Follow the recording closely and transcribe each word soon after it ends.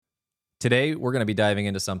Today, we're going to be diving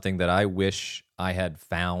into something that I wish I had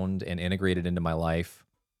found and integrated into my life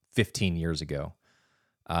 15 years ago.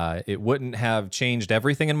 It wouldn't have changed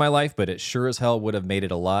everything in my life, but it sure as hell would have made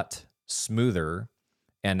it a lot smoother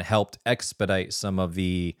and helped expedite some of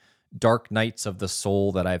the dark nights of the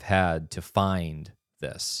soul that I've had to find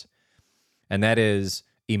this. And that is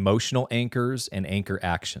emotional anchors and anchor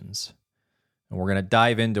actions. And we're going to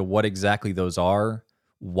dive into what exactly those are,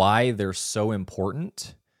 why they're so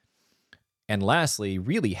important, and lastly,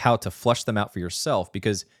 really how to flush them out for yourself,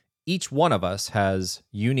 because each one of us has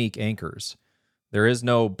unique anchors. There is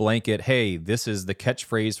no blanket, hey, this is the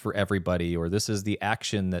catchphrase for everybody, or this is the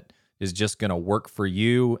action that is just going to work for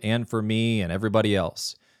you and for me and everybody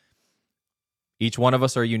else. Each one of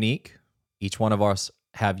us are unique. Each one of us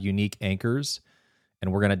have unique anchors,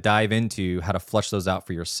 and we're going to dive into how to flush those out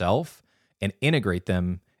for yourself and integrate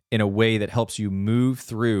them in a way that helps you move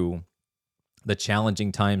through the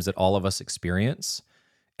challenging times that all of us experience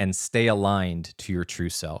and stay aligned to your true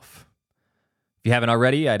self. If you haven't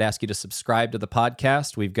already, I'd ask you to subscribe to the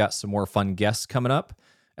podcast. We've got some more fun guests coming up,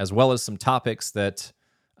 as well as some topics that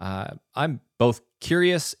I'm both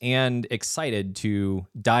curious and excited to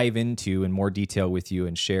dive into in more detail with you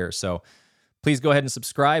and share. So please go ahead and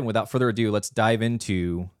subscribe. And without further ado, let's dive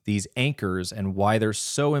into these anchors and why they're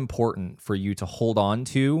so important for you to hold on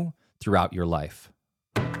to throughout your life.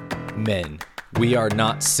 Men, we are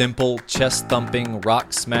not simple, chest-thumping,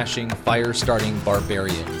 rock-smashing, fire-starting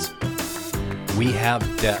barbarians. We have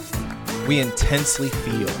depth. We intensely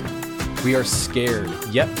feel. We are scared,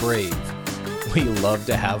 yet brave. We love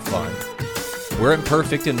to have fun. We're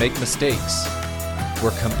imperfect and make mistakes.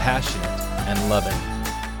 We're compassionate and loving.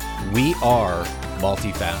 We are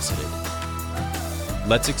multifaceted.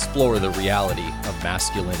 Let's explore the reality of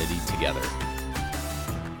masculinity together.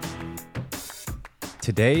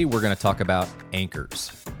 Today, we're going to talk about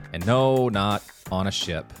anchors. And no, not on a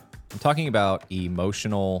ship. I'm talking about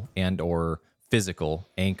emotional and or physical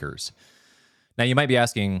anchors. Now, you might be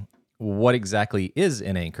asking, what exactly is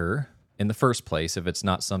an anchor in the first place if it's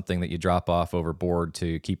not something that you drop off overboard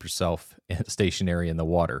to keep yourself stationary in the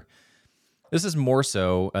water? This is more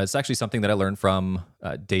so, it's actually something that I learned from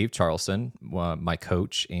Dave Charlson, my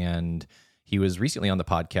coach, and he was recently on the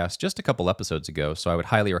podcast just a couple episodes ago, so I would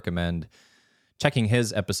highly recommend checking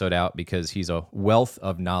his episode out because he's a wealth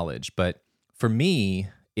of knowledge. But for me,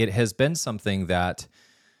 it has been something that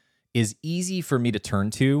is easy for me to turn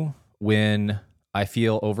to when I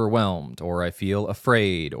feel overwhelmed or I feel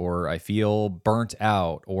afraid or I feel burnt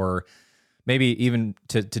out, or maybe even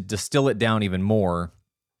to distill it down even more,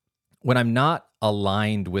 when I'm not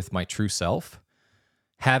aligned with my true self.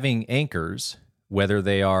 Having anchors, whether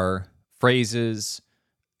they are phrases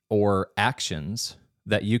or actions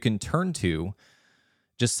that you can turn to,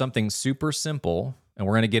 just something super simple, and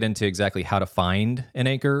we're going to get into exactly how to find an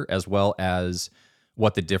anchor as well as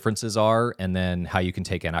what the differences are and then how you can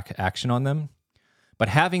take an action on them. But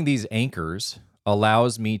having these anchors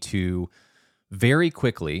allows me to very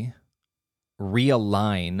quickly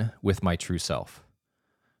realign with my true self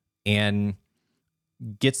and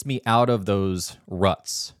gets me out of those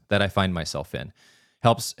ruts that I find myself in.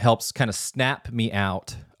 Helps kind of snap me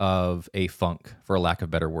out of a funk, for lack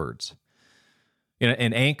of better words. You know,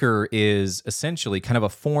 an anchor is essentially kind of a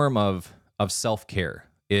form of self-care.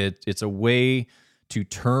 It's a way to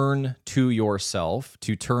turn to yourself,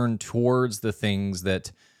 to turn towards the things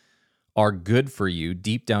that are good for you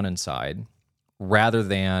deep down inside, rather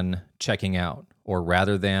than checking out, or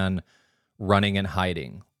rather than running and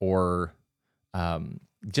hiding, or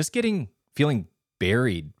just feeling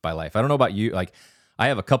buried by life. I don't know about you. Like, I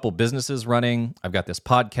have a couple businesses running. I've got this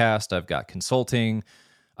podcast. I've got consulting.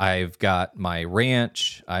 I've got my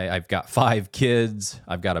ranch. I've got 5 kids.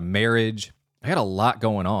 I've got a marriage. I got a lot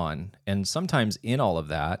going on. And sometimes in all of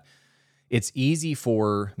that, it's easy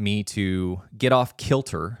for me to get off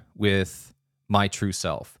kilter with my true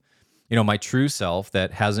self. You know, my true self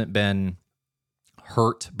that hasn't been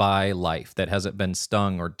hurt by life, that hasn't been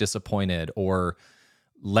stung or disappointed or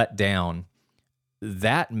let down.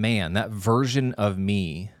 That man, that version of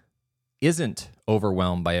me isn't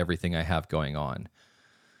overwhelmed by everything I have going on.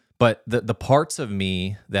 But the parts of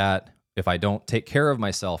me that, if I don't take care of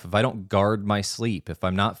myself, if I don't guard my sleep, if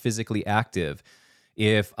I'm not physically active,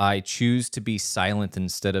 if I choose to be silent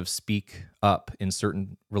instead of speak up in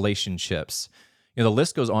certain relationships, you know, the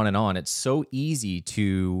list goes on and on. It's so easy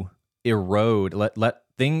to erode, let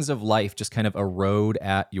things of life just kind of erode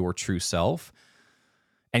at your true self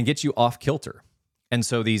and get you off kilter. And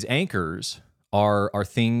so these anchors are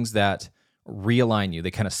things that realign you.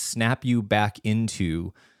 They kind of snap you back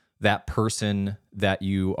into that person that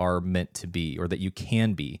you are meant to be, or that you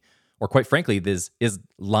can be, or quite frankly, this is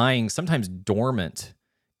lying sometimes dormant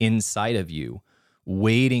inside of you,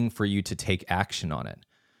 waiting for you to take action on it.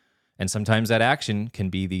 And sometimes that action can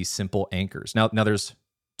be these simple anchors. Now there's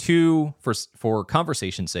two, for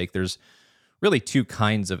conversation's sake, there's really two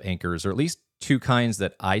kinds of anchors, or at least two kinds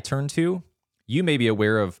that I turn to. You may be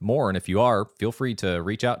aware of more, and if you are, feel free to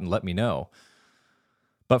reach out and let me know.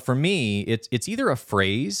 But for me, it's either a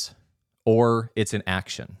phrase or it's an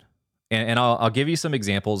action. And I'll give you some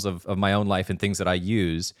examples of my own life and things that I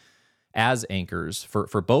use as anchors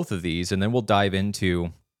for both of these, and then we'll dive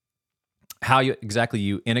into how exactly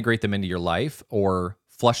you integrate them into your life or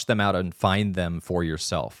flush them out and find them for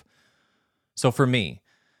yourself. So for me,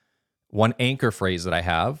 one anchor phrase that I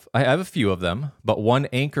have a few of them, but one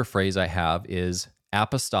anchor phrase I have is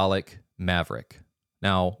apostolic maverick.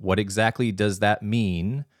 Now, what exactly does that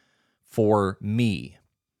mean for me?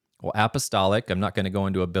 Well, apostolic, I'm not going to go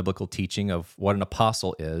into a biblical teaching of what an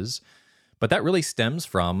apostle is, but that really stems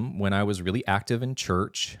from when I was really active in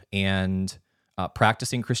church and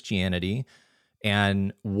practicing Christianity,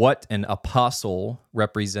 and what an apostle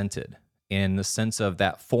represented in the sense of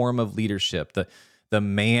that form of leadership, the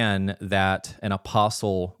man that an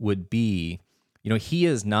apostle would be. He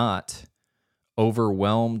is not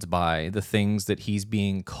overwhelmed by the things that he's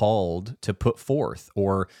being called to put forth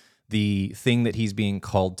or the thing that he's being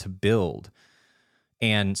called to build.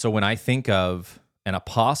 And so when I think of an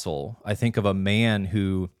apostle, I think of a man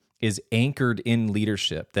who is anchored in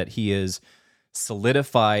leadership, that he is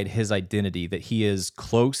solidified his identity, that he is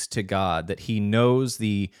close to God, that he knows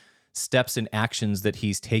the steps and actions that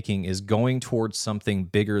he's taking is going towards something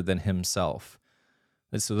bigger than himself.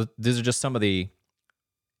 And so these are just some of the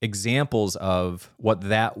examples of what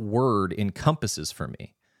that word encompasses for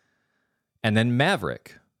me. And then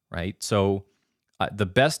maverick, right? So the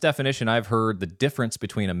best definition I've heard, the difference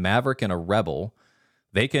between a maverick and a rebel,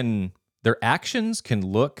 their actions can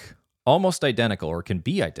look almost identical or can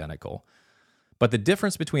be identical. But the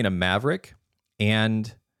difference between a maverick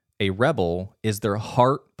and a rebel is their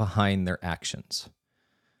heart behind their actions.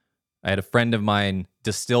 I had a friend of mine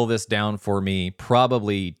distill this down for me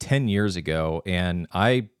probably 10 years ago, and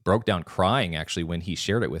I broke down crying actually when he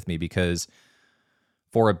shared it with me, because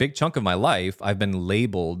for a big chunk of my life, I've been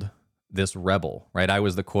labeled this rebel, right? I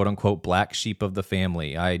was the quote unquote black sheep of the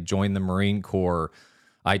family. I joined the Marine Corps.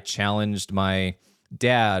 I challenged my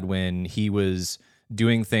dad when he was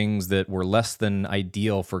doing things that were less than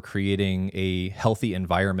ideal for creating a healthy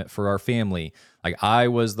environment for our family. Like, I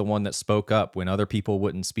was the one that spoke up when other people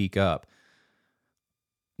wouldn't speak up.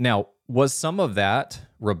 Now, was some of that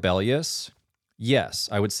rebellious? Yes,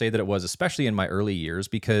 I would say that it was, especially in my early years,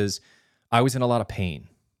 because I was in a lot of pain.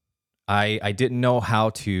 I didn't know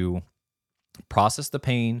how to process the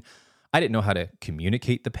pain. I didn't know how to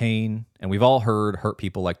communicate the pain. And we've all heard hurt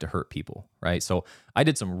people like to hurt people, right? So I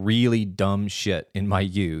did some really dumb shit in my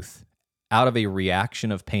youth out of a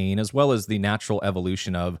reaction of pain, as well as the natural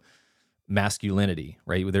evolution of masculinity,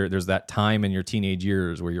 right? There's that time in your teenage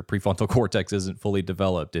years where your prefrontal cortex isn't fully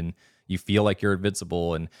developed and you feel like you're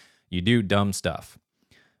invincible and you do dumb stuff.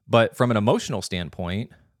 But from an emotional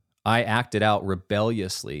standpoint, I acted out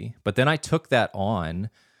rebelliously, but then I took that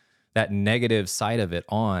negative side of it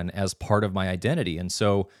on as part of my identity. And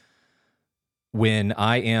so when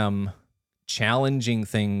I am challenging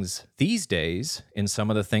things these days in some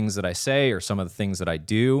of the things that I say or some of the things that I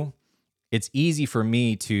do, it's easy for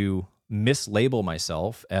me to mislabel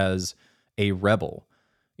myself as a rebel.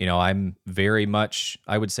 I'm very much,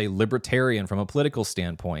 I would say, libertarian from a political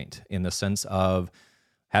standpoint, in the sense of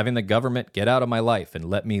having the government get out of my life and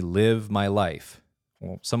let me live my life.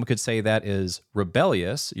 Well, someone could say that is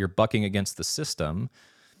rebellious. You're bucking against the system.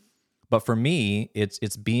 But for me, it's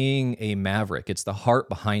being a maverick. It's the heart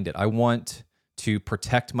behind it. I want to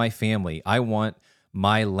protect my family. I want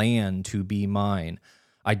my land to be mine.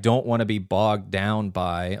 I don't want to be bogged down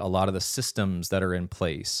by a lot of the systems that are in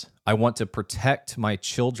place. I want to protect my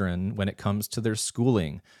children when it comes to their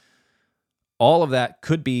schooling. All of that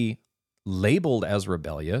could be labeled as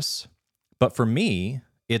rebellious, but for me,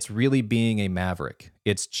 it's really being a maverick.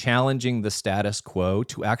 It's challenging the status quo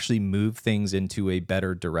to actually move things into a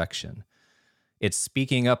better direction. It's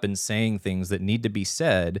speaking up and saying things that need to be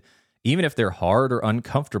said, even if they're hard or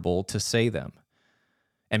uncomfortable to say them.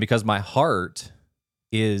 And because my heart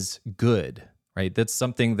is good, right? That's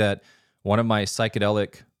something that one of my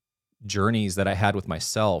psychedelic journeys that I had with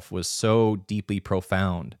myself was so deeply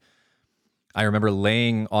profound. I remember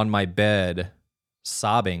laying on my bed,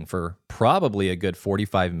 sobbing for probably a good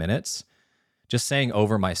 45 minutes, just saying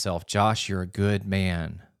over myself, Josh, you're a good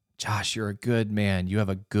man. Josh, you're a good man. You have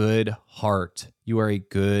a good heart. You are a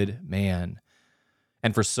good man.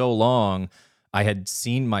 And for so long, I had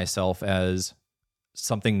seen myself as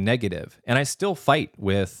something negative. And I still fight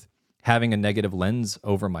with having a negative lens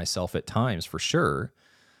over myself at times, for sure.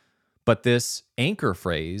 But this anchor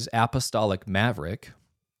phrase, apostolic maverick,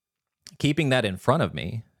 keeping that in front of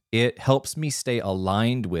me, it helps me stay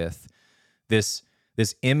aligned with this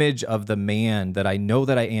image of the man that I know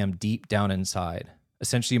that I am deep down inside,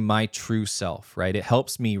 essentially my true self, right? It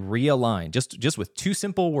helps me realign just with two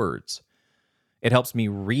simple words. It helps me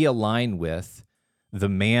realign with the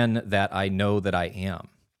man that I know that I am.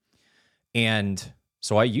 And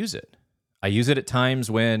so I use it. I use it at times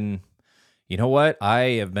when, you know what,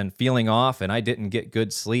 I have been feeling off and I didn't get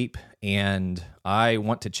good sleep and I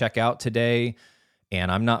want to check out today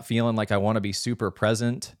and I'm not feeling like I want to be super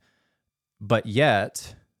present. But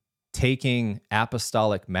yet, taking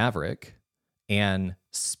apostolic maverick and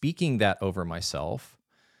speaking that over myself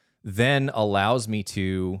then allows me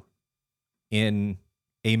to, in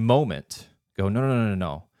a moment, go,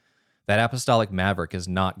 no. That apostolic maverick is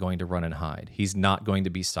not going to run and hide. He's not going to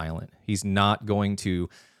be silent. He's not going to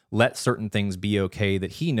let certain things be okay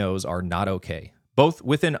that he knows are not okay, both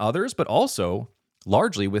within others, but also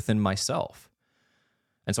largely within myself.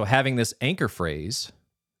 And so having this anchor phrase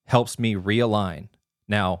helps me realign.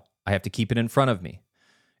 Now, I have to keep it in front of me.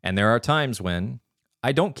 And there are times when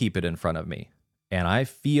I don't keep it in front of me. And I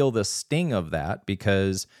feel the sting of that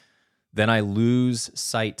because then I lose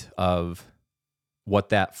sight of what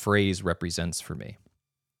that phrase represents for me.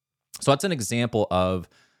 So that's an example of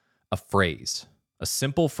a phrase, a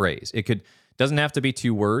simple phrase. It doesn't have to be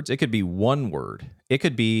 2 words. It could be 1 word. It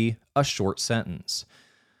could be a short sentence.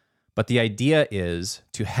 But the idea is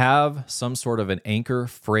to have some sort of an anchor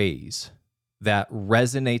phrase that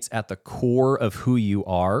resonates at the core of who you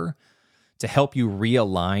are to help you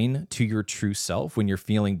realign to your true self when you're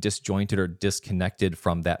feeling disjointed or disconnected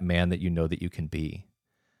from that man that you know that you can be.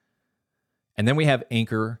 And then we have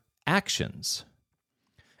anchor actions.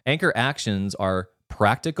 Anchor actions are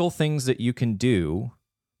practical things that you can do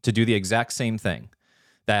to do the exact same thing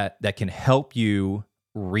that can help you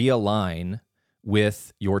realign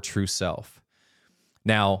with your true self.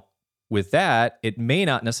 Now, with that, it may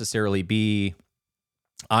not necessarily be,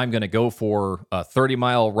 I'm going to go for a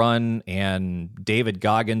 30-mile run and David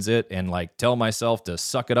Goggins it and like tell myself to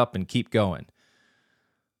suck it up and keep going.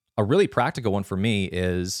 A really practical one for me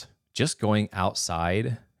is just going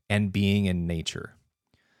outside and being in nature.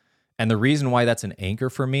 And the reason why that's an anchor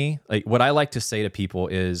for me, like what I like to say to people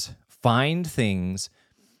is find things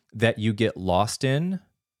that you get lost in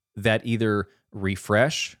that either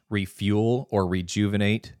refresh, refuel, or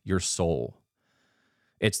rejuvenate your soul.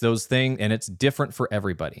 It's those things, and it's different for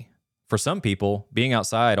everybody. For some people, being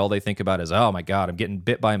outside, all they think about is, oh my God, I'm getting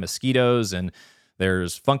bit by mosquitoes and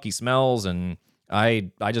there's funky smells and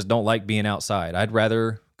I just don't like being outside. I'd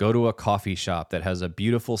rather go to a coffee shop that has a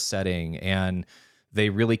beautiful setting and they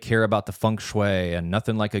really care about the feng shui and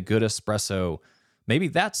nothing like a good espresso. Maybe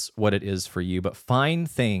that's what it is for you, but find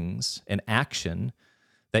things and action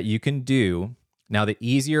that you can do. Now, the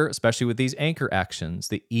easier, especially with these anchor actions,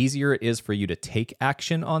 the easier it is for you to take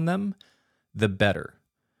action on them, the better.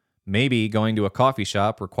 Maybe going to a coffee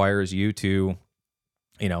shop requires you to,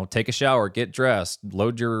 take a shower, get dressed,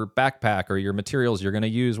 load your backpack or your materials you're going to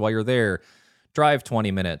use while you're there, drive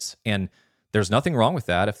 20 minutes. And there's nothing wrong with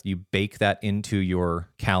that if you bake that into your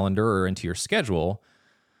calendar or into your schedule.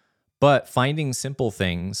 But finding simple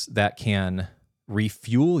things that can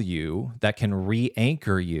refuel you, that can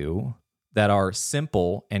re-anchor you, that are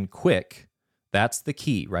simple and quick, that's the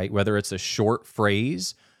key, right? Whether it's a short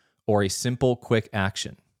phrase or a simple, quick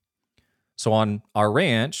action. So on our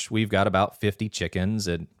ranch, we've got about 50 chickens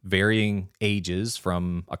at varying ages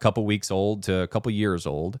from a couple weeks old to a couple years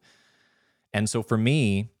old. And so for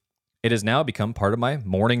me, it has now become part of my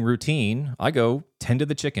morning routine. I go tend to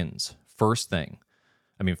the chickens first thing.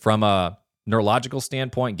 I mean, from a neurological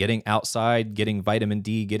standpoint, getting outside, getting vitamin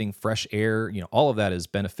D, getting fresh air, all of that is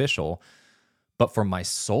beneficial. But for my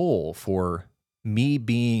soul, for me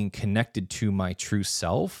being connected to my true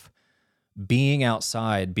self, being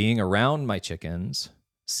outside, being around my chickens,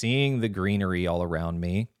 seeing the greenery all around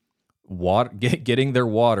me, getting their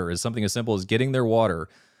water is something as simple as getting their water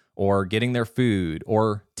or getting their food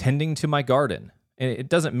or tending to my garden. And it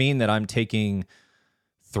doesn't mean that I'm taking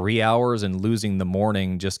 3 hours and losing the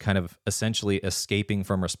morning just kind of essentially escaping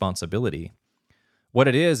from responsibility. What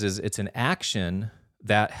it is it's an action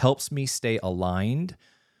that helps me stay aligned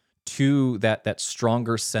to that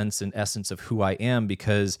stronger sense and essence of who I am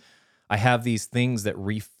because I have these things that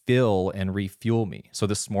refill and refuel me. So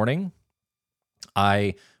this morning,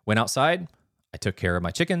 I went outside, I took care of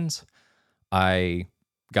my chickens, I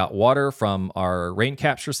got water from our rain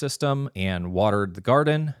capture system and watered the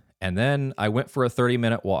garden. And then I went for a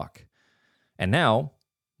 30-minute walk. And now,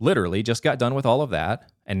 literally, just got done with all of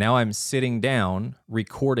that. And now I'm sitting down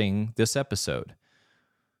recording this episode.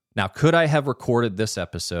 Now, could I have recorded this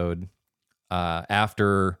episode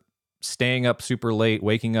after staying up super late,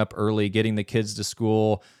 waking up early, getting the kids to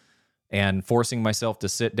school, and forcing myself to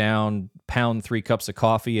sit down, pound 3 cups of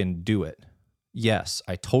coffee, and do it? Yes,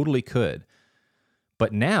 I totally could.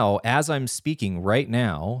 But now, as I'm speaking right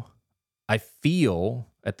now, I feel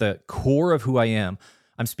at the core of who I am,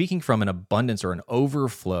 I'm speaking from an abundance or an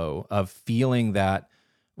overflow of feeling that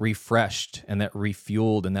refreshed and that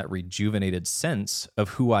refueled and that rejuvenated sense of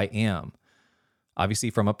who I am. Obviously,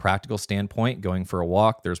 from a practical standpoint, going for a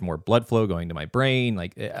walk, there's more blood flow going to my brain.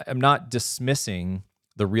 Like, I'm not dismissing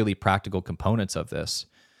the really practical components of this.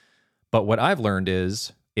 But what I've learned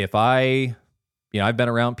is if I've been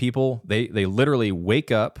around people, they literally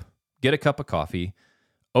wake up, get a cup of coffee,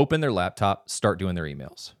 open their laptop, start doing their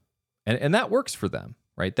emails. And that works for them,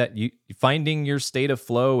 right? That you finding your state of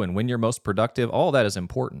flow and when you're most productive, all that is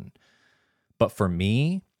important. But for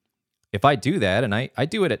me, if I do that, and I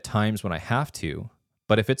do it at times when I have to,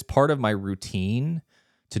 but if it's part of my routine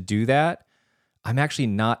to do that, I'm actually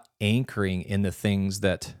not anchoring in the things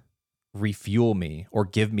that refuel me or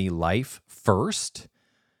give me life first.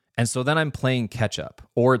 And so then I'm playing catch up.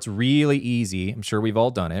 Or it's really easy. I'm sure we've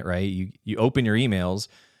all done it, right? You open your emails,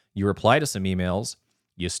 you reply to some emails,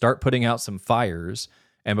 you start putting out some fires,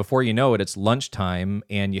 and before you know it, it's lunchtime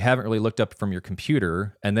and you haven't really looked up from your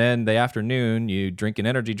computer. And then the afternoon, you drink an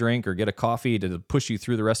energy drink or get a coffee to push you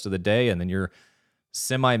through the rest of the day, and then you're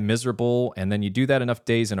semi-miserable. And then you do that enough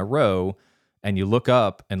days in a row, and you look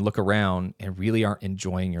up and look around and really aren't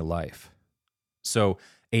enjoying your life. So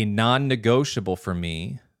a non-negotiable for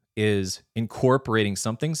me is incorporating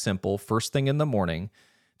something simple first thing in the morning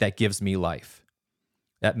that gives me life.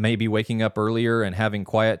 That may be waking up earlier and having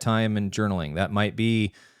quiet time and journaling. That might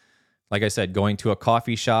be, like I said, going to a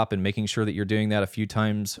coffee shop and making sure that you're doing that a few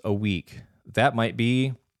times a week. That might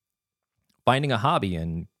be finding a hobby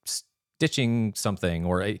and stitching something,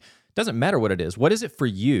 or it doesn't matter what it is. What is it for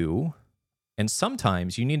you? And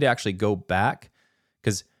sometimes you need to actually go back,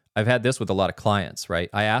 because I've had this with a lot of clients,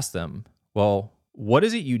 right? I ask them, well, what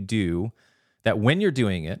is it you do that when you're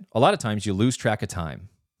doing it, a lot of times you lose track of time,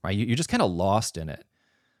 right? You're just kind of lost in it.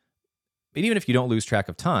 But even if you don't lose track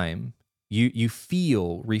of time, you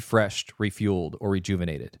feel refreshed, refueled, or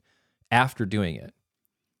rejuvenated after doing it.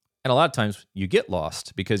 And a lot of times you get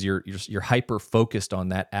lost because you're hyper focused on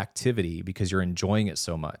that activity because you're enjoying it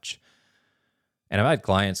so much. And I've had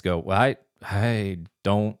clients go, well, I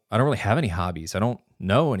don't really have any hobbies. I don't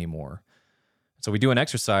know anymore. So we do an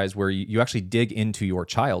exercise where you actually dig into your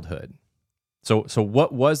childhood. So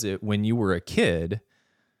what was it when you were a kid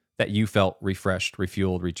that you felt refreshed,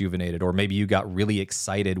 refueled, rejuvenated, or maybe you got really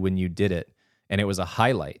excited when you did it and it was a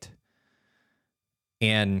highlight?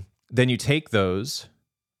 And then you take those,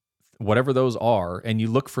 whatever those are, and you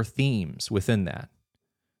look for themes within that.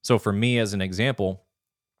 So for me, as an example,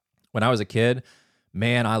 when I was a kid,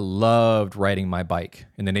 man, I loved riding my bike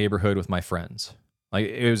in the neighborhood with my friends. Like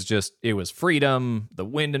it was freedom, the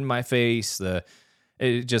wind in my face,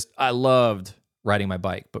 I loved riding my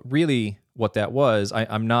bike. But really what that was,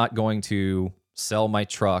 I'm not going to sell my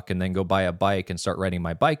truck and then go buy a bike and start riding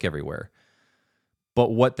my bike everywhere.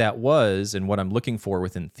 But what that was, and what I'm looking for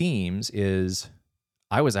within themes, is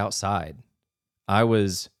I was outside. I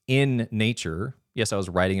was in nature. Yes, I was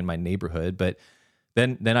riding in my neighborhood, but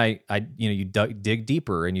then you dig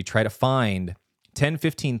deeper and you try to find 10,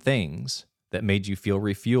 15 things that made you feel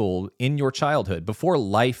refueled in your childhood before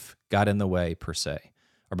life got in the way, per se,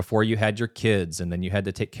 or before you had your kids and then you had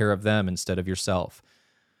to take care of them instead of yourself.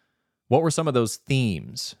 What were some of those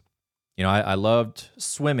themes? I loved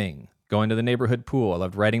swimming, going to the neighborhood pool. I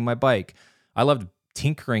loved riding my bike. I loved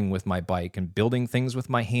tinkering with my bike and building things with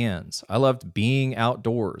my hands. I loved being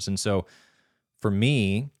outdoors. And so for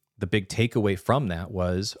me, the big takeaway from that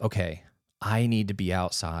was, okay, I need to be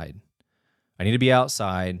outside. I need to be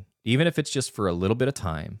outside, even if it's just for a little bit of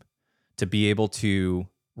time, to be able to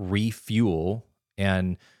refuel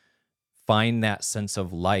and find that sense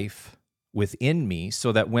of life within me,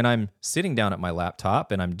 so that when I'm sitting down at my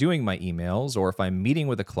laptop and I'm doing my emails, or if I'm meeting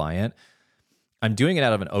with a client, I'm doing it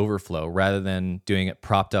out of an overflow rather than doing it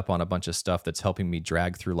propped up on a bunch of stuff that's helping me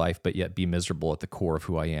drag through life, but yet be miserable at the core of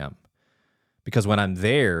who I am. Because when I'm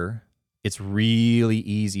there, it's really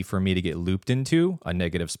easy for me to get looped into a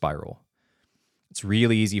negative spiral. It's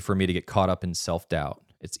really easy for me to get caught up in self-doubt.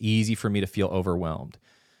 It's easy for me to feel overwhelmed.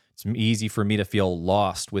 It's easy for me to feel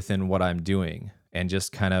lost within what I'm doing and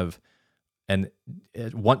just kind of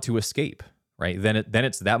and want to escape, right? Then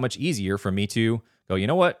it's that much easier for me to go, you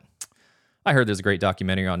know what? I heard there's a great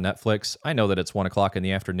documentary on Netflix. I know that it's 1 o'clock in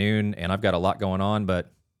the afternoon and I've got a lot going on,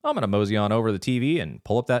 but I'm going to mosey on over to the TV and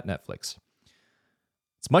pull up that Netflix.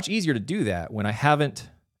 It's much easier to do that when I haven't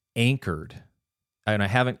anchored and I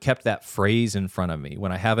haven't kept that phrase in front of me,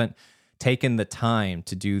 when I haven't taken the time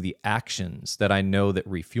to do the actions that I know that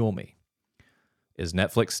refuel me. Is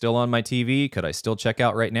Netflix still on my TV? Could I still check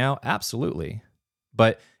out right now? Absolutely.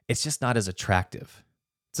 But it's just not as attractive.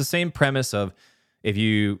 It's the same premise of if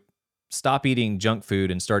you stop eating junk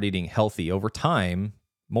food and start eating healthy over time,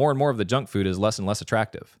 more and more of the junk food is less and less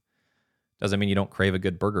attractive. Doesn't mean you don't crave a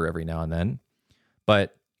good burger every now and then,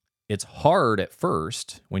 but it's hard at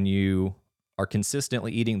first when you are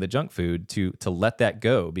consistently eating the junk food to let that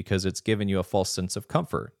go because it's given you a false sense of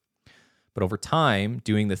comfort. But over time,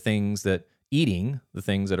 doing eating the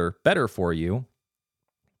things that are better for you,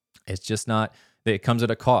 it's just not, it comes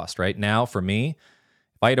at a cost, right? Now, for me,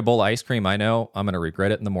 if I eat a bowl of ice cream, I know I'm going to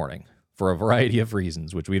regret it in the morning for a variety of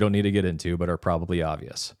reasons, which we don't need to get into, but are probably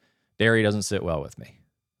obvious. Dairy doesn't sit well with me.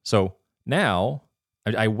 So now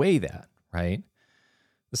I weigh that, right?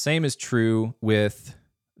 The same is true with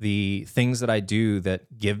the things that I do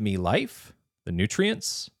that give me life, the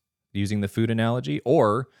nutrients, using the food analogy,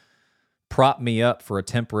 or prop me up for a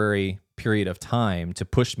temporary period of time to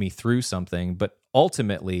push me through something, but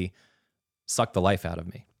ultimately suck the life out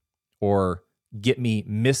of me or get me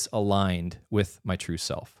misaligned with my true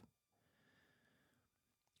self.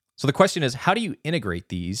 So the question is, how do you integrate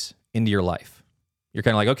these into your life? You're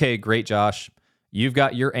kind of like, okay, great, Josh. You've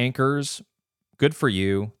got your anchors. Good for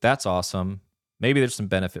you. That's awesome. Maybe there's some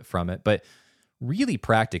benefit from it. But really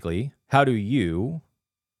practically, how do you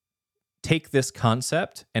take this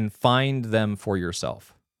concept and find them for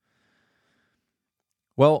yourself?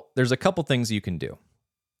 Well, there's a couple things you can do.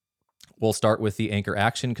 We'll start with the anchor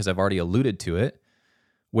action because I've already alluded to it,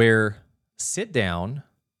 where sit down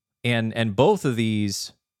and both of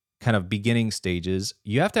these kind of beginning stages,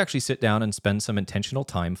 you have to actually sit down and spend some intentional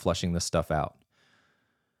time fleshing this stuff out.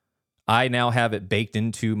 I now have it baked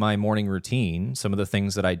into my morning routine, some of the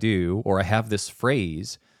things that I do, or I have this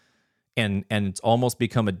phrase, and it's almost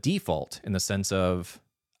become a default in the sense of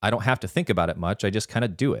I don't have to think about it much. I just kind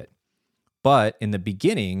of do it. But in the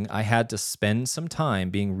beginning, I had to spend some time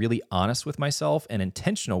being really honest with myself and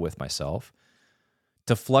intentional with myself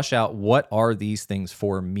to flush out what are these things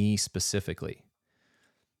for me specifically.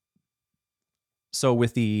 So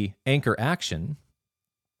with the anchor action,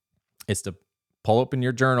 it's to pull open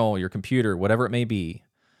your journal, your computer, whatever it may be,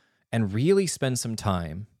 and really spend some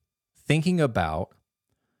time thinking about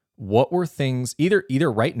what were things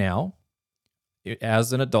either right now,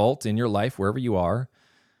 as an adult in your life, wherever you are,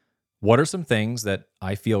 what are some things that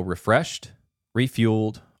I feel refreshed,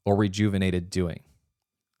 refueled, or rejuvenated doing?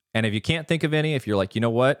 And if you can't think of any, if you're like, you know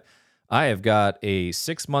what, I have got a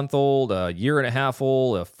 6-month-old, a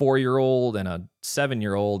 1.5-year-old, a 4-year-old, and a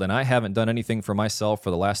 7-year-old, and I haven't done anything for myself for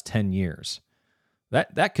the last 10 years.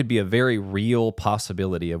 That could be a very real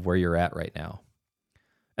possibility of where you're at right now.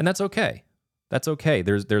 And that's okay. That's okay.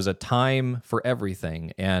 There's a time for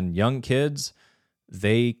everything. And young kids,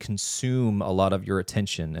 they consume a lot of your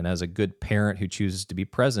attention. And as a good parent who chooses to be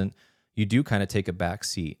present, you do kind of take a back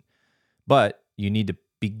seat. But you need to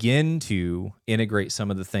begin to integrate some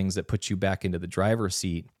of the things that put you back into the driver's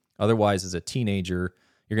seat. Otherwise, as a teenager,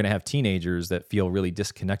 you're going to have teenagers that feel really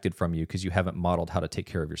disconnected from you because you haven't modeled how to take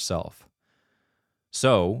care of yourself.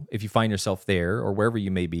 So if you find yourself there or wherever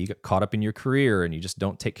you may be, get caught up in your career and you just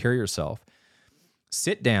don't take care of yourself,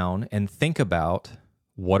 sit down and think about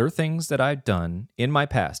what are things that I've done in my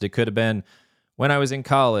past. It could have been when I was in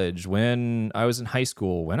college, when I was in high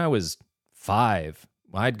school, when I was 5.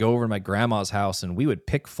 I'd go over to my grandma's house and we would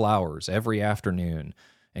pick flowers every afternoon.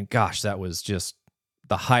 And gosh, that was just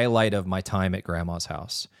the highlight of my time at grandma's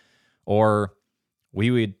house. Or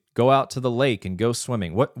we would go out to the lake and go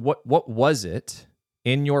swimming. What was it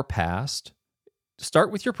in your past?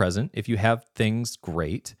 Start with your present. If you have things,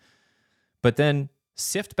 great. But then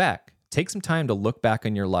sift back. Take some time to look back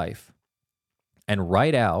on your life and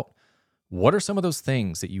write out what are some of those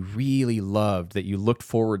things that you really loved, that you looked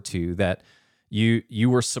forward to, that you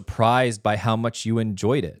were surprised by how much you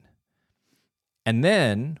enjoyed it. And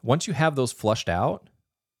then once you have those flushed out,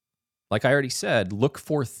 like I already said, look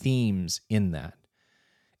for themes in that.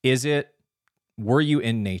 Were you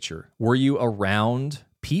in nature? Were you around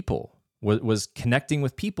people? Was connecting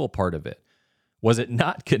with people part of it? Was it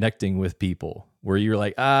not connecting with people? Where you're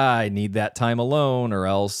like, I need that time alone or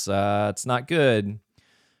else it's not good,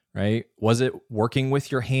 right? Was it working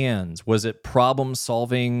with your hands? Was it problem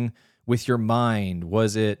solving with your mind?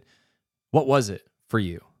 Was it What was it for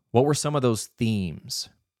you? What were some of those themes?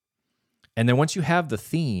 And then once you have the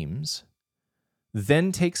themes,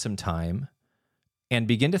 then take some time and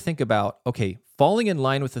begin to think about, okay, falling in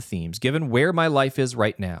line with the themes, given where my life is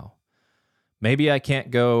right now. Maybe I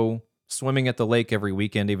can't go swimming at the lake every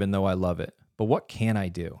weekend, even though I love it. But what can I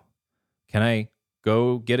do? Can I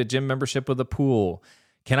go get a gym membership with a pool?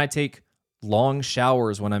 Can I take long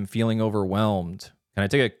showers when I'm feeling overwhelmed? Can I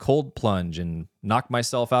take a cold plunge and knock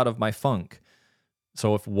myself out of my funk?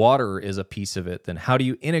 So if water is a piece of it, then how do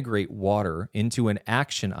you integrate water into an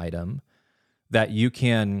action item that you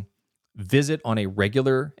can visit on a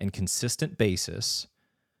regular and consistent basis?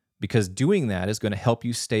 Because doing that is going to help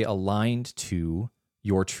you stay aligned to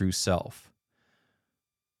your true self.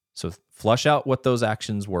 So flush out what those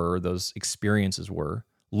actions were, those experiences were,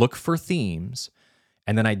 look for themes,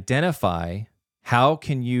 and then identify how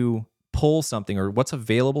can you pull something or what's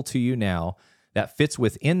available to you now that fits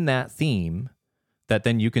within that theme that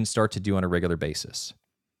then you can start to do on a regular basis.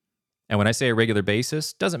 And when I say a regular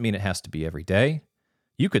basis, doesn't mean it has to be every day.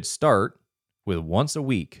 You could start with once a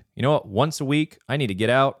week. You know what? Once a week, I need to get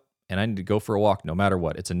out and I need to go for a walk no matter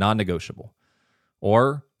what. It's a non-negotiable.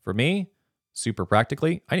 Or for me, super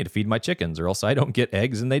practically, I need to feed my chickens or else I don't get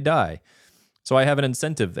eggs and they die. So I have an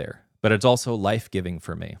incentive there, but it's also life-giving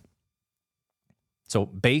for me. So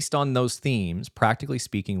based on those themes, practically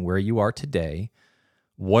speaking, where you are today,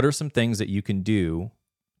 what are some things that you can do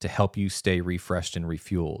to help you stay refreshed and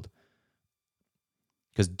refueled?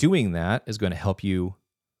 Because doing that is going to help you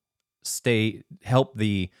help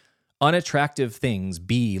the unattractive things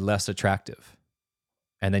be less attractive.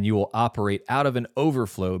 And then you will operate out of an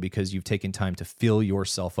overflow because you've taken time to fill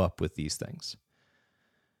yourself up with these things.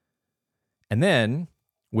 And then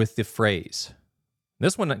with the phrase,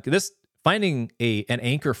 this finding an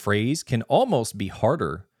anchor phrase can almost be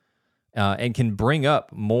harder and can bring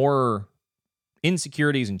up more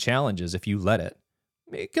insecurities and challenges if you let it.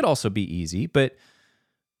 It could also be easy, but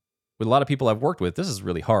with a lot of people I've worked with, this is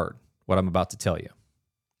really hard, what I'm about to tell you.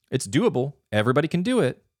 It's doable. Everybody can do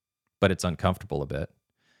it, but it's uncomfortable a bit.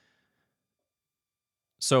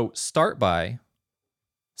 So start by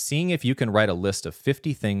seeing if you can write a list of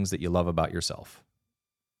 50 things that you love about yourself.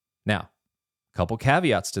 Now, a couple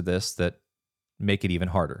caveats to this that make it even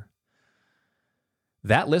harder.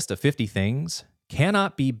 That list of 50 things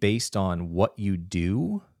cannot be based on what you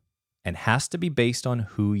do and has to be based on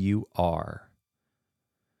who you are.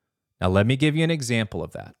 Now, let me give you an example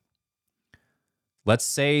of that. Let's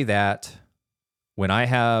say that when I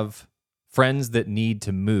have friends that need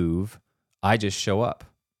to move, I just show up.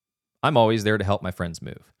 I'm always there to help my friends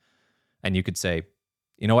move. And you could say,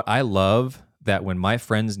 you know what? I love that when my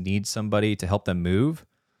friends need somebody to help them move,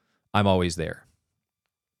 I'm always there.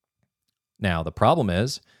 Now, the problem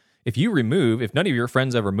is, if none of your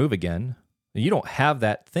friends ever move again, you don't have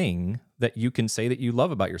that thing that you can say that you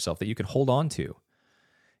love about yourself, that you can hold on to.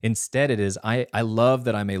 Instead, it is, I love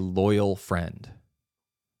that I'm a loyal friend,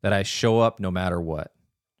 that I show up no matter what,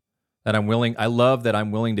 I love that I'm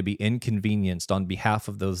willing to be inconvenienced on behalf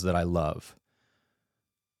of those that I love.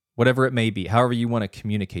 Whatever it may be, however you want to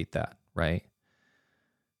communicate that, right?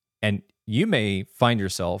 And you may find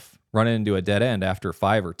yourself running into a dead end after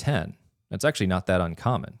 5 or 10. That's actually not that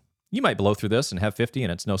uncommon. You might blow through this and have 50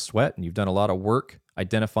 and it's no sweat and you've done a lot of work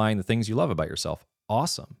identifying the things you love about yourself.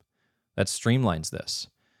 Awesome. That streamlines this.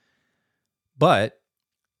 But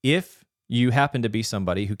if you happen to be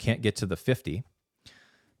somebody who can't get to the 50,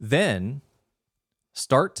 then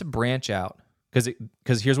start to branch out.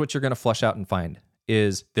 Because here's what you're going to flush out and find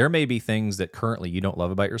is there may be things that currently you don't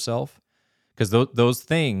love about yourself, because those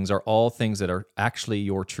things are all things that are actually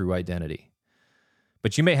your true identity.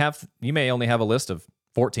 But you may only have a list of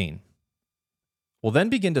 14. Well, then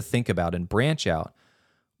begin to think about and branch out.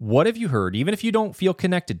 What have you heard, even if you don't feel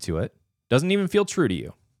connected to it, doesn't even feel true to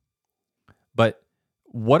you? But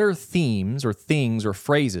what are themes or things or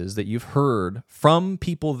phrases that you've heard from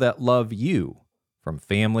people that love you, from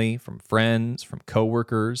family, from friends, from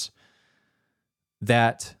coworkers,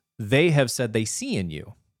 that they have said they see in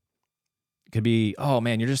you? It could be, oh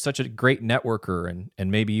man, you're just such a great networker.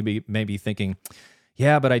 And maybe you may be thinking,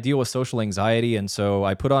 yeah, but I deal with social anxiety. And so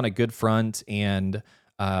I put on a good front and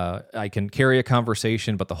I can carry a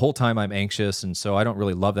conversation, but the whole time I'm anxious. And so I don't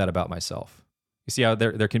really love that about myself. You see how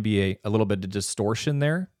there can be a little bit of distortion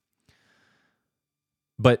there?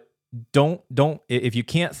 But don't if you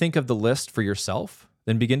can't think of the list for yourself,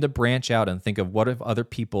 then begin to branch out and think of what have other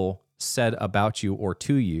people said about you or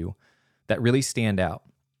to you that really stand out.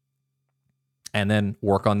 And then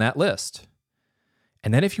work on that list.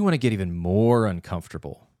 And then if you want to get even more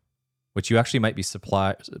uncomfortable, which you actually might be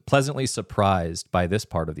pleasantly surprised by this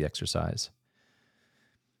part of the exercise,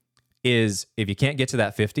 is if you can't get to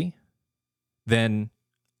that 50, then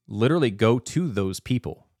literally go to those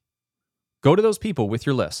people. Go to those people with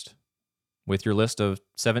your list of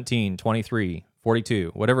 17, 23,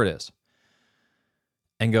 42, whatever it is,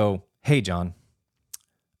 and go, hey, John,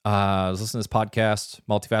 I was listening to this podcast,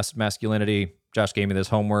 Multifaceted Masculinity. Josh gave me this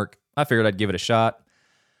homework. I figured I'd give it a shot.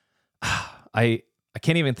 I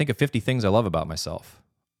can't even think of 50 things I love about myself.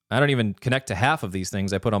 I don't even connect to half of these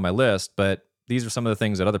things I put on my list, but these are some of the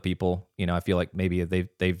things that other people, I feel like maybe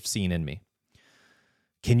they've seen in me.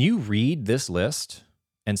 Can you read this list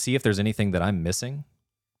and see if there's anything that I'm missing?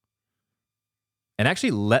 And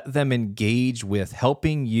actually let them engage with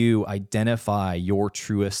helping you identify your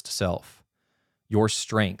truest self, your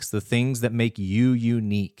strengths, the things that make you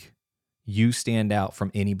unique. You stand out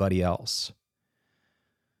from anybody else.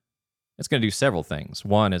 It's going to do several things.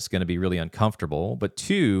 One, it's going to be really uncomfortable. But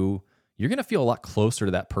two, you're going to feel a lot closer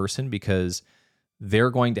to that person because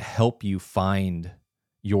they're going to help you find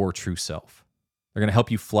your true self. They're going to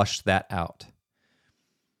help you flush that out.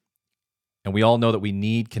 And we all know that we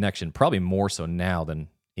need connection, probably more so now than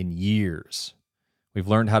in years. We've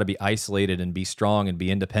learned how to be isolated and be strong and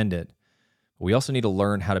be independent. We also need to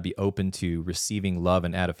learn how to be open to receiving love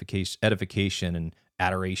and edification and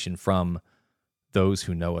adoration from those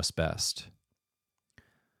who know us best.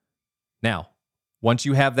 Now, once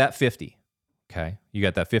you have that 50, okay, you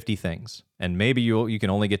got that 50 things, and maybe you can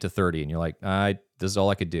only get to 30, and you're like, this is all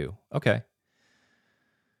I could do. Okay.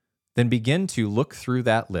 Then begin to look through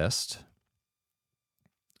that list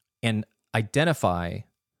and identify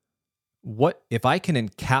what, if I can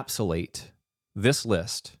encapsulate this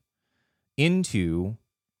list into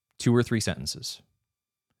 2 or 3 sentences,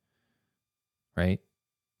 right?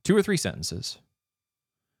 2 or 3 sentences.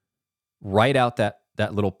 Write out that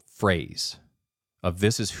little phrase of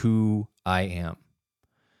this is who I am.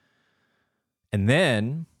 And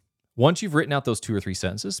then once you've written out those 2 or 3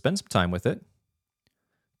 sentences, spend some time with it.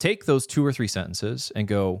 Take those 2 or 3 sentences and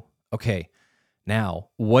go, okay, now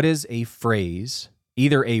what is a phrase,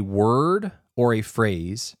 either a word or a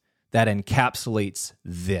phrase that encapsulates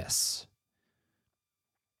this?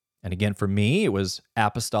 And again, for me, it was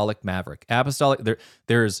apostolic maverick. Apostolic,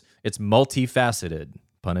 it's multifaceted,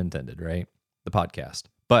 pun intended, right? The podcast.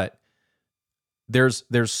 But there's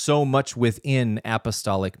so much within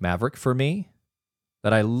apostolic maverick for me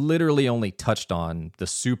that I literally only touched on the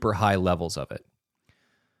super high levels of it.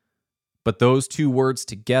 But those 2 words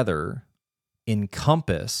together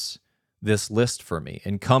encompass this list for me,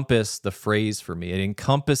 encompass the phrase for me. It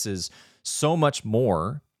encompasses so much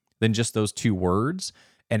more than just those 2 words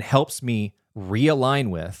and helps me realign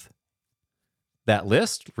with that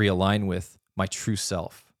list, realign with my true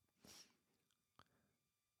self.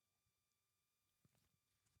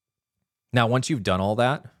 Now, once you've done all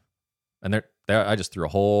that, and there I just threw a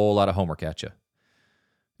whole lot of homework at you.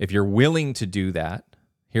 If you're willing to do that,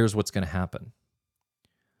 here's what's going to happen.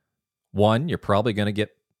 1, you're probably going to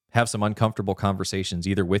have some uncomfortable conversations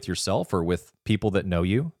either with yourself or with people that know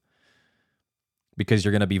you because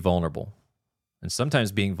you're going to be vulnerable. And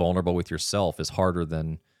sometimes being vulnerable with yourself is harder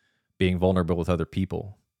than being vulnerable with other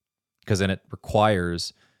people because then it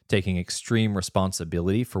requires taking extreme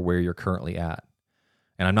responsibility for where you're currently at.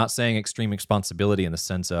 And I'm not saying extreme responsibility in the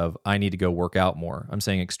sense of I need to go work out more. I'm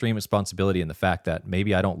saying extreme responsibility in the fact that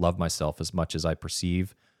maybe I don't love myself as much as I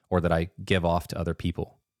perceive or that I give off to other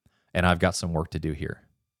people. And I've got some work to do here.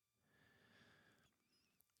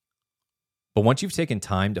 But once you've taken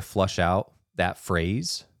time to flush out that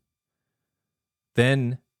phrase,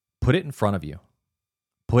 then put it in front of you.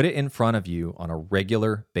 Put it in front of you on a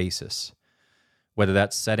regular basis. Whether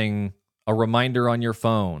that's setting a reminder on your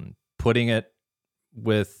phone, putting it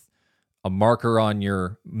with a marker on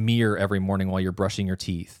your mirror every morning while you're brushing your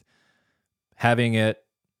teeth, having it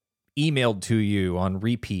emailed to you on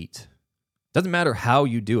repeat. Doesn't matter how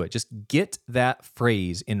you do it. Just get that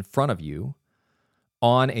phrase in front of you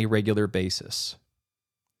on a regular basis.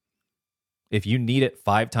 If you need it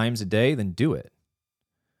 5 times a day, then do it.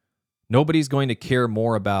 Nobody's going to care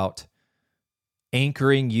more about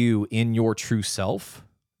anchoring you in your true self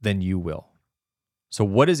than you will. So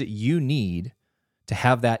what is it you need to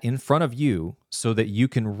have that in front of you so that you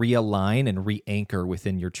can realign and re-anchor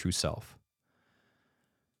within your true self?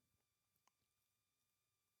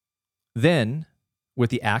 Then, with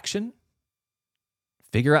the action,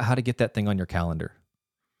 figure out how to get that thing on your calendar.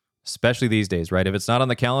 Especially these days, right? If it's not on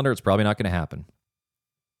the calendar, it's probably not going to happen.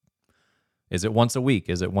 Is it once a week?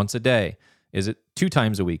 Is it once a day? Is it 2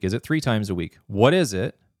 times a week? Is it 3 times a week? What is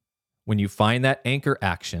it when you find that anchor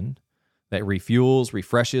action that refuels,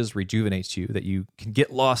 refreshes, rejuvenates you, that you can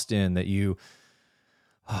get lost in, that you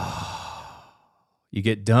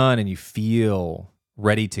get done and you feel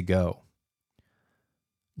ready to go.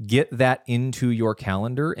 Get that into your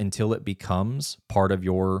calendar until it becomes part of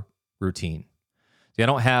your routine. See, I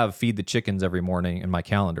don't have feed the chickens every morning in my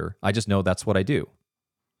calendar. I just know that's what I do.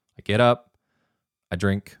 I get up, I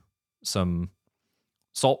drink some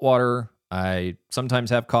salt water. I sometimes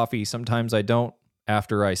have coffee, sometimes I don't.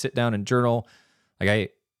 After I sit down and journal, and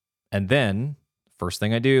then first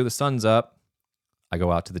thing I do, the sun's up, I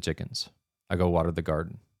go out to the chickens. I go water the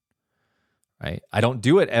garden. Right? I don't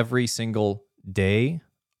do it every single day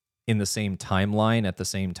in the same timeline at the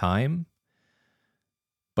same time,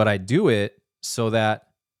 but I do it so that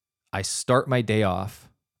I start my day off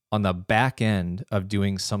on the back end of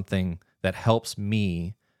doing something that helps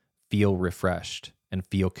me feel refreshed and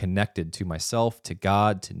feel connected to myself, to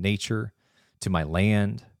God, to nature, to my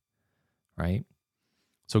land, right?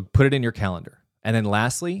 So put it in your calendar. And then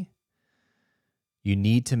lastly, you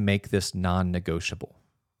need to make this non-negotiable.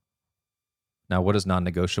 Now, what does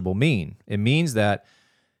non-negotiable mean? It means that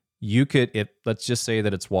you could, let's just say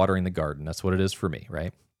that it's watering the garden. That's what it is for me,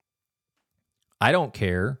 right? I don't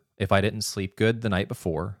care if I didn't sleep good the night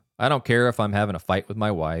before. I don't care if I'm having a fight with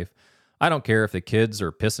my wife. I don't care if the kids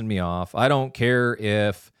are pissing me off. I don't care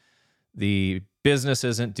if the business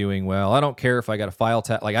isn't doing well. I don't care if I got a file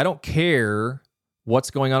tap. I don't care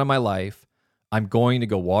what's going on in my life. I'm going to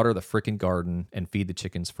go water the freaking garden and feed the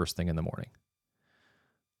chickens first thing in the morning.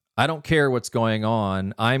 I don't care what's going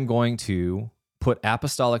on. I'm going to put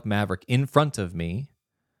Apostolic Maverick in front of me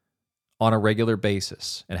on a regular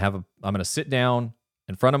basis and I'm going to sit down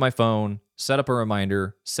in front of my phone, set up a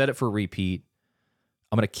reminder, set it for repeat.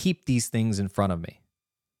 I'm going to keep these things in front of me.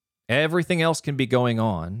 Everything else can be going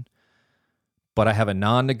on, but I have a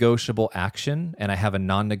non-negotiable action and I have a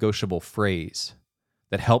non-negotiable phrase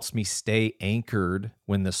that helps me stay anchored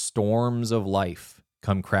when the storms of life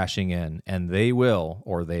come crashing in, and they will,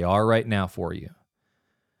 or they are right now for you.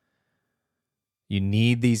 You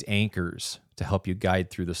need these anchors to help you guide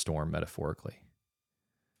through the storm, metaphorically.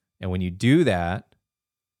 And when you do that,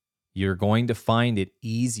 you're going to find it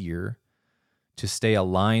easier to stay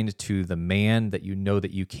aligned to the man that you know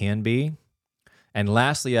that you can be. And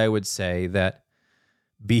lastly, I would say that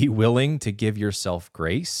be willing to give yourself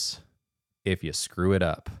grace if you screw it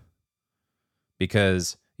up.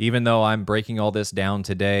 Because even though I'm breaking all this down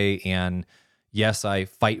today, and yes, I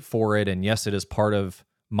fight for it, and yes, it is part of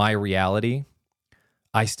my reality,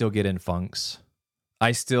 I still get in funks.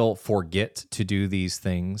 I still forget to do these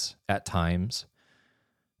things at times.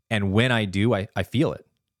 And when I do, I feel it.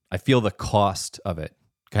 I feel the cost of it.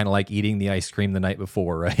 Kind of like eating the ice cream the night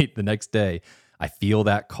before, right? The next day, I feel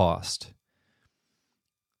that cost.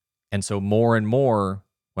 And so more and more,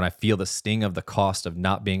 when I feel the sting of the cost of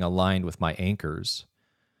not being aligned with my anchors,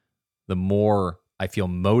 the more I feel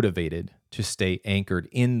motivated to stay anchored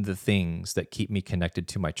in the things that keep me connected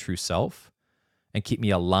to my true self and keep me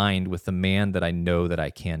aligned with the man that I know that I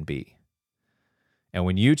can be. And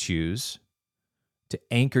when you choose to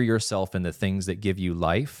anchor yourself in the things that give you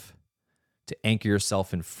life, to anchor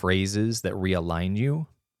yourself in phrases that realign you,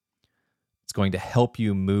 it's going to help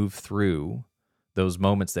you move through those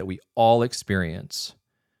moments that we all experience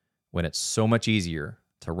when it's so much easier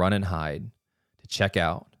to run and hide, to check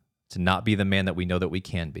out, to not be the man that we know that we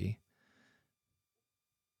can be.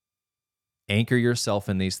 Anchor yourself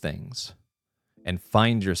in these things and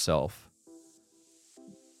find yourself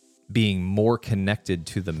being more connected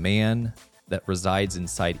to the man that resides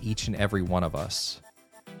inside each and every one of us,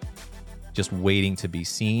 just waiting to be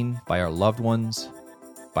seen by our loved ones,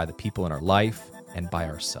 by the people in our life, and by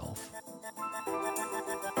ourselves.